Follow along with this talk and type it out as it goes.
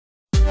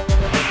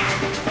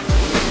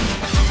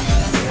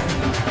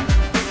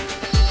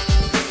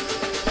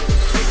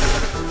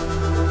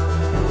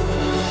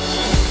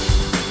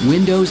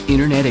Windows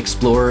Internet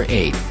Explorer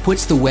 8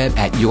 puts the web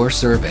at your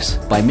service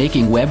by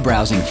making web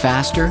browsing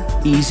faster,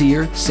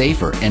 easier,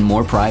 safer, and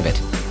more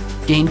private.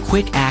 Gain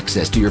quick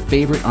access to your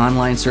favorite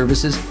online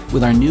services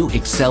with our new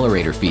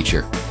Accelerator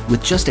feature.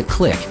 With just a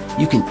click,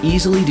 you can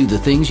easily do the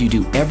things you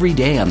do every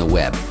day on the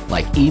web,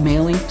 like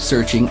emailing,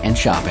 searching, and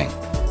shopping.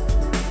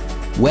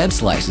 Web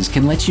Slices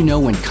can let you know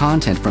when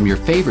content from your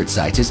favorite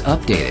sites is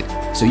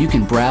updated, so you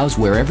can browse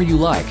wherever you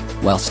like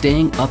while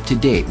staying up to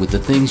date with the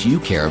things you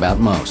care about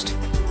most.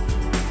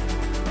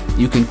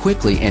 You can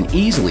quickly and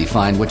easily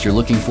find what you're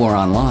looking for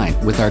online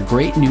with our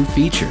great new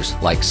features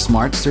like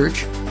Smart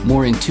Search,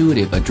 more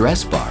intuitive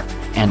address bar,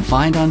 and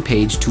Find on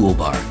Page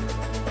toolbar.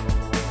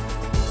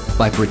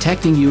 By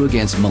protecting you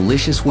against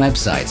malicious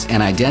websites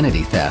and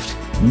identity theft,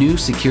 new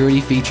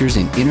security features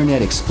in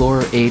Internet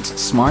Explorer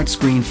 8's Smart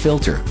Screen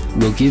Filter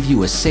will give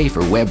you a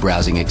safer web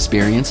browsing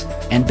experience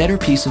and better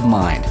peace of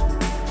mind.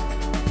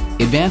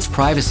 Advanced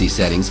privacy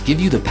settings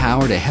give you the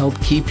power to help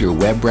keep your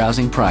web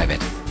browsing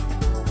private.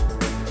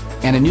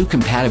 And a new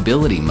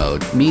compatibility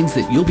mode means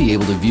that you'll be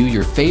able to view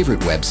your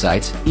favorite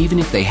websites even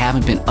if they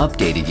haven't been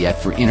updated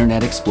yet for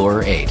Internet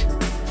Explorer 8.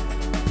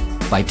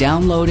 By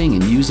downloading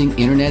and using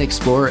Internet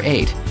Explorer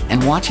 8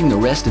 and watching the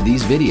rest of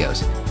these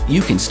videos,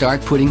 you can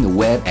start putting the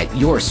web at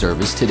your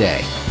service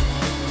today.